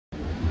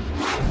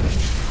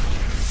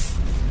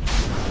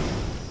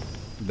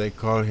They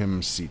call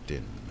him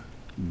Seatin,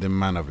 the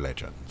man of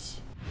legends.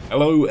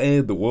 Hello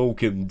and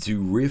welcome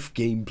to Rift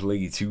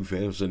Gameplay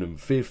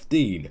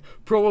 2015.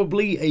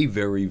 Probably a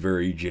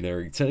very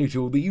generic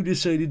title that you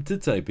decided to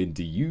type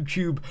into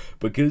YouTube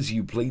because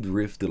you played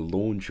Rift at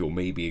launch or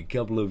maybe a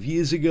couple of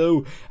years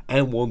ago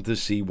and want to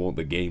see what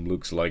the game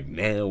looks like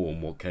now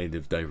and what kind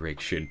of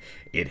direction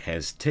it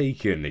has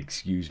taken.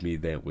 Excuse me,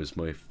 that was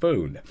my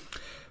phone.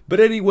 But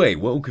anyway,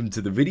 welcome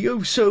to the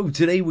video. So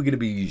today we're going to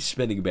be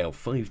spending about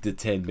 5 to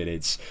 10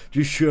 minutes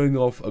just showing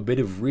off a bit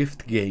of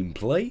Rift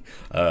gameplay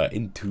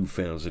in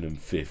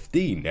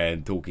 2015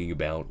 and talking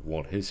about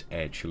what has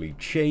actually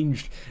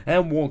changed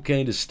and what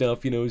kind of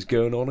stuff, is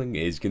going on and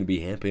is going to be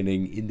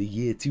happening in the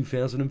year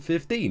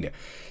 2015.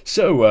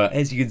 So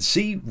as you can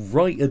see,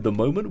 right at the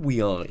moment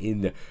we are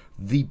in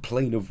the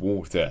plane of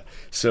water.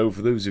 So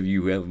for those of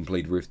you who haven't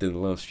played Rift in the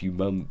last few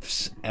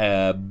months,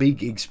 a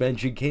big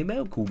expansion came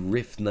out called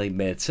Rift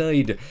Nightmare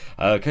Tide,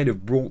 kind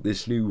of brought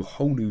this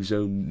whole new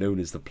zone known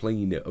as the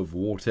plane of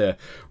water,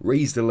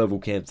 raised the level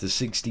cap to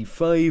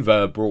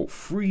 65, brought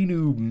 3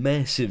 new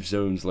massive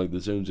zones. Like,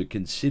 the zones are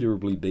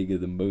considerably bigger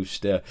than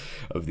most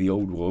of the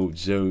old world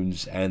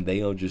zones, and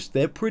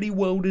they're pretty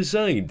well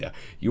designed.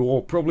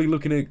 You're probably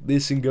looking at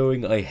this and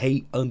going, I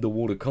hate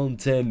underwater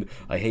content,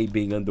 I hate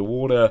being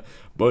underwater,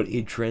 but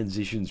it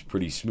transitions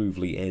pretty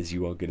smoothly, as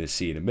you are going to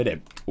see in a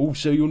minute.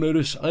 Also, you'll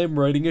notice I'm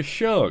riding a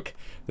shark.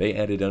 They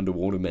added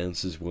underwater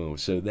mounts as well,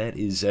 so that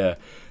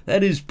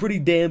is pretty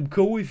damn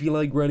cool if you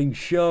like riding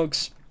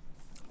sharks.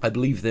 I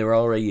believe there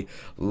are a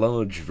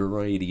large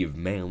variety of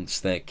mounts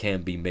that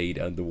can be made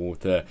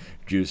underwater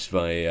just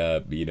via,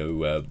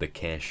 the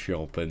cash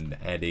shop and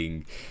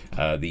adding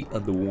the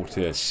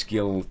underwater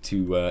skill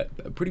to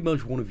pretty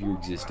much one of your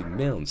existing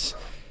mounts.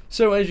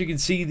 So as you can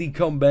see, the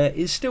combat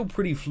is still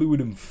pretty fluid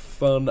and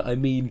fun. I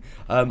mean,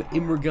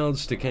 in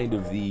regards to kind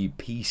of the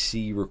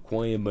PC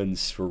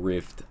requirements for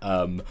Rift,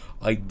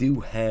 I do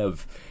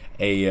have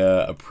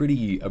a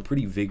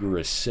pretty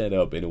vigorous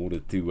setup in order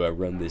to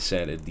run this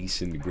at a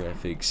decent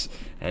graphics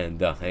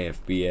and high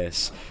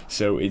FPS.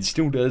 So it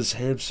still does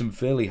have some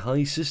fairly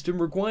high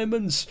system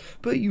requirements,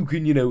 but you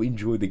can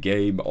enjoy the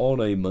game on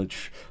a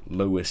much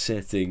lower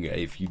setting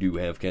if you do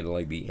have kind of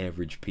like the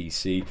average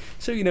PC.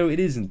 So it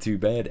isn't too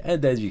bad.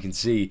 And as you can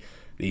see,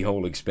 the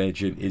whole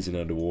expansion isn't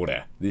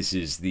underwater. This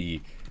is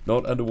the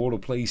not underwater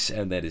place,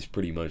 and that is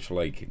pretty much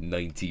like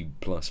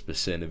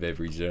 90+% of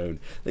every zone.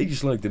 They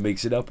just like to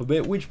mix it up a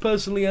bit, which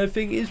personally I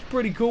think is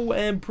pretty cool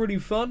and pretty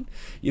fun.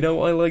 I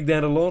like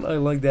that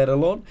a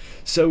lot.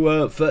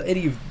 So for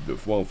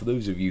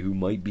those of you who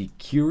might be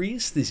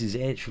curious, this is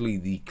actually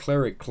the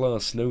cleric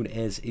class known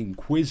as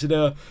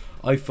Inquisitor.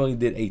 I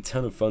find it a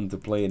ton of fun to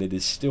play, and it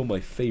is still my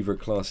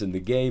favorite class in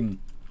the game,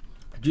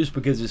 just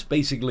because it's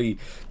basically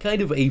kind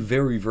of a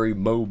very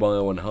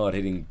mobile and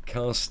hard-hitting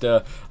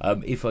caster.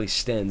 If I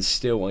stand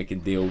still, I can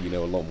deal,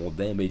 a lot more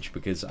damage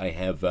because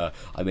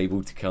I'm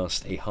able to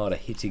cast a harder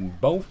hitting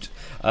bolt.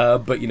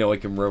 But I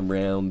can run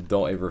around,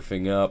 dot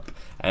everything up,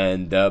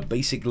 and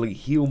basically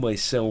heal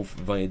myself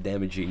via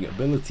damaging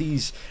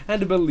abilities,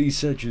 and abilities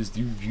such as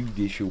do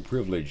judicial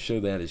privilege. So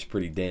that is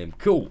pretty damn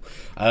cool.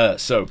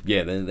 So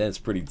yeah, then that's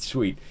pretty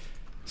sweet.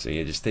 So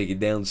yeah, just taking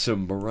down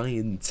some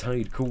Marian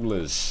Tide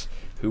Coolers,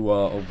 who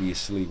are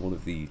obviously one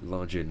of the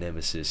larger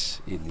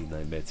nemesis in the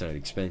Nightmare Tide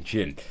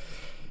expansion.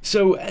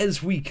 So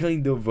as we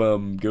kind of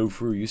go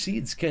through, you see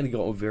it's kind of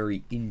got a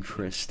very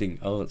interesting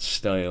art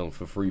style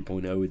for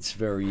 3.0. It's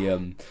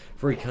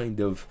very kind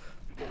of,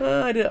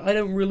 I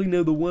don't really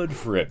know the word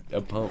for it,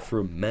 apart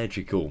from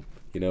magical.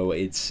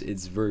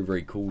 It's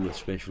very cool,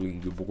 especially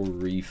in Gabor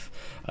Reef.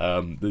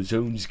 The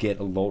zones get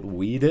a lot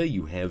weirder.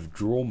 You have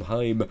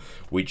Dromheim,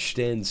 which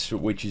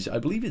is, I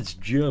believe it's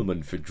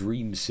German for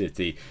Dream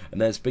City, and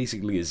that's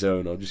basically a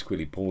zone. I'll just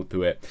quickly port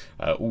to it.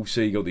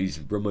 Also, you got these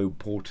remote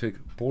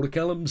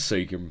porticalums, so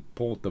you can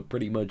port to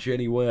pretty much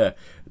anywhere.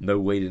 No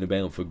waiting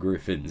about for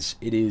griffins.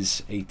 It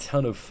is a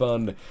ton of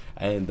fun,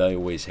 and I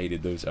always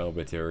hated those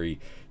arbitrary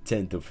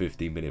 10 to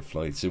 15 minute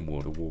flights in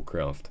World of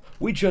Warcraft,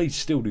 which I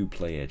still do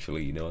play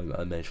actually.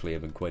 I'm actually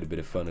having quite a bit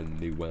of fun in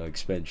the new WoW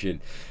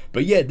expansion.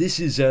 But yeah, this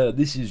is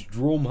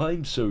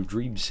Dromheim, so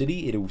Dream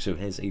City. It also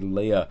has a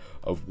layer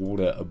of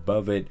water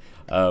above it,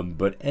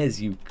 but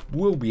as you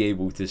will be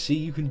able to see,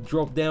 you can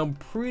drop down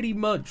pretty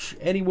much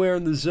anywhere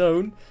in the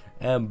zone,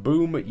 and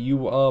boom,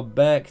 you are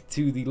back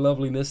to the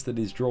loveliness that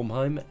is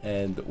Dromheim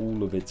and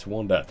all of its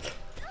wonder.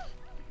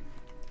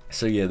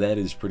 So yeah, that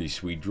is pretty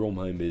sweet.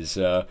 Dromheim is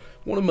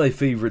one of my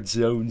favourite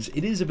zones.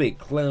 It is a bit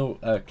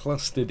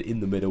clustered in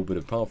the middle, but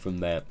apart from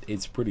that,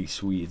 it's pretty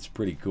sweet, it's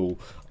pretty cool.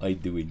 I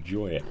do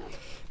enjoy it.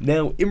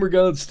 Now, in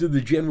regards to the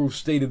general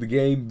state of the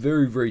game,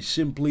 very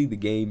simply, the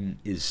game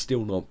is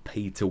still not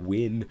pay to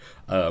win.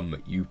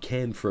 You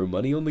can throw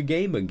money on the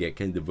game and get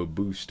kind of a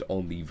boost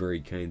on the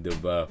very kind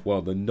of,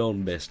 the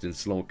non-best in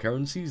slot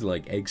currencies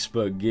like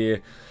expert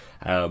gear.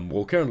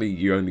 Well, currently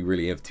you only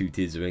really have 2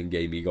 tiers of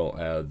endgame. You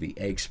got the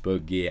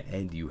expert gear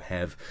and you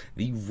have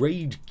the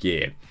raid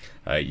gear.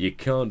 You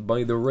can't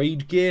buy the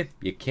raid gear,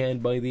 you can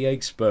buy the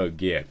expert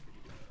gear.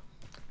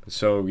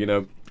 So,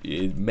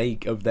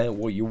 make of that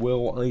what you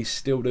will. I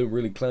still don't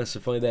really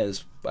classify that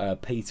as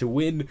pay to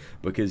win,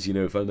 because, you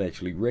know, if I'm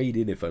actually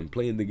raiding, if I'm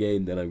playing the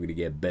game, then I'm going to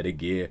get better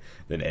gear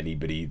than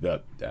anybody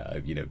that,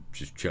 you know,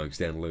 just chunks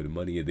down a load of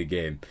money at the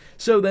game.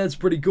 So that's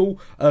pretty cool.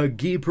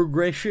 Gear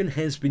progression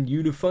has been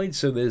unified,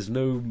 so there's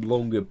no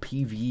longer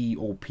PvE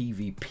or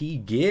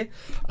PvP gear.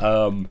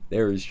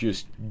 There is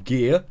just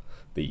gear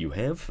that you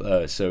have,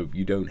 so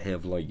you don't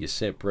have like your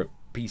separate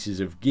pieces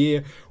of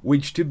gear,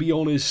 which, to be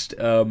honest,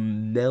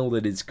 now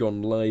that it's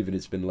gone live and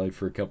it's been live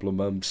for a couple of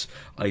months,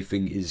 I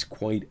think is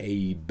quite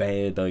a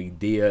bad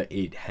idea.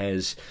 It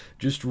has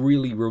just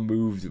really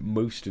removed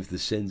most of the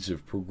sense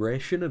of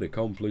progression and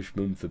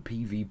accomplishment for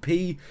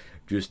PvP,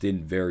 just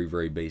in very,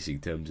 very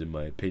basic terms, in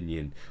my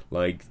opinion.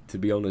 Like, to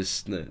be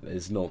honest,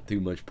 there's not too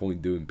much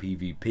point doing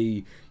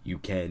PvP. You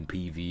can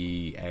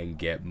PvE and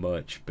get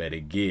much better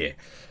gear,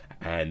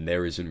 and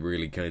there isn't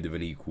really kind of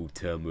an equal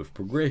term of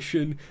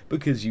progression,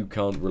 because you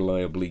can't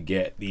reliably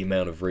get the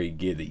amount of raid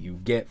gear that you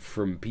get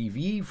from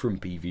PvE from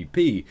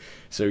PvP.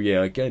 So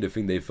yeah, I kind of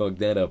think they fucked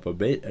that up a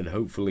bit, and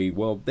hopefully,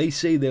 well, they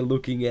say they're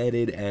looking at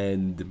it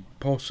and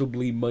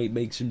possibly might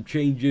make some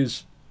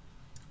changes.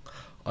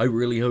 I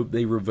really hope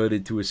they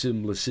reverted to a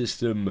similar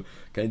system,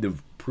 kind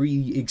of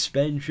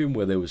pre-expansion,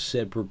 where there was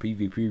separate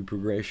PvP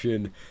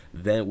progression.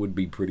 That would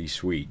be pretty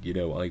sweet, you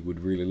know, I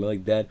would really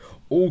like that.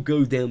 Or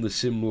go down the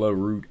similar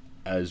route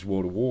as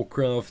World of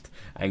Warcraft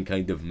and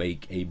kind of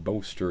make a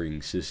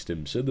bolstering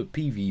system so that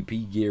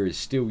PvP gear is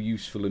still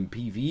useful in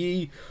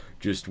PvE.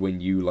 Just when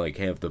you like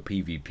have the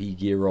PvP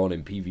gear on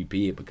in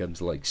PvP, it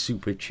becomes like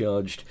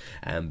supercharged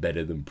and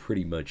better than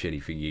pretty much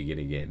anything you're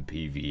gonna get in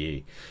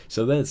PvE.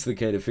 So that's the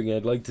kind of thing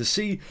I'd like to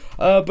see.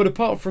 But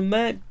apart from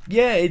that,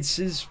 yeah, it's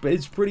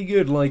pretty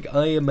good. Like,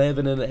 I am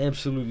having an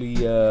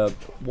absolutely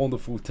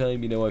wonderful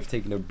time. You know, I've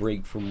taken a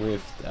break from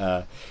Rift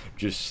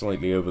just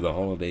slightly over the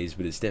holidays,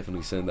 but it's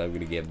definitely something that I'm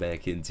gonna get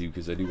back into,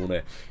 because I do want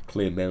to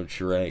clear Mount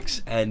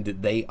Shirax, and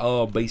they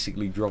are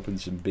basically dropping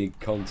some big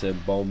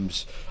content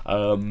bombs.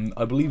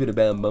 I believe in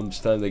about a month's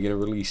time they're going to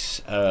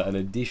release an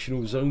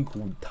additional zone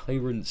called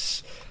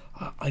Tyrant's,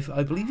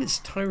 I believe it's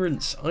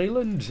Tyrant's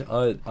Island.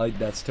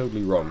 That's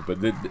totally wrong, but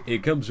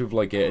it comes with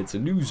like it's a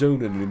new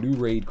zone and a new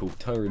raid called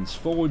Tyrant's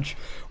Forge,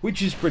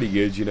 which is pretty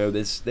good. You know,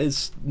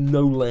 there's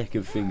no lack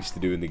of things to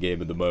do in the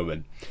game at the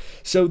moment.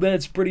 So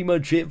that's pretty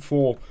much it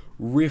for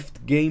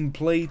Rift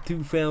gameplay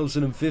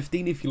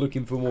 2015. If you're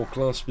looking for more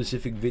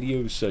class-specific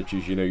videos, such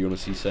as, you know, you want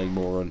to see something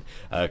more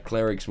on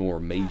clerics, more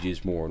on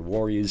mages, more on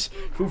warriors,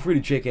 feel free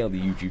to check out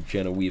the YouTube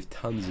channel. We have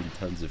tons and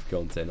tons of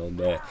content on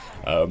there,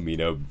 you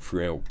know,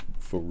 for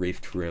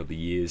Rift throughout the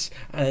years,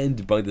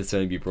 and by the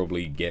time you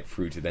probably get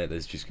through to that,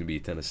 there's just going to be a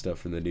ton of stuff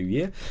from the new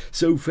year.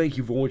 So thank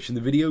you for watching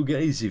the video,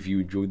 guys. If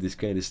you enjoyed this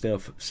kind of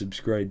stuff,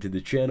 subscribe to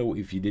the channel.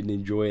 If you didn't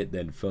enjoy it,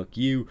 then fuck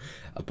you.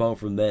 Apart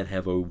from that,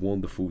 have a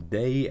wonderful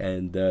day,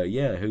 and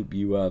yeah, I hope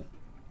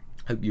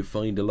you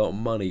find a lot of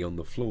money on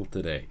the floor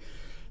today.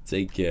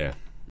 Take care.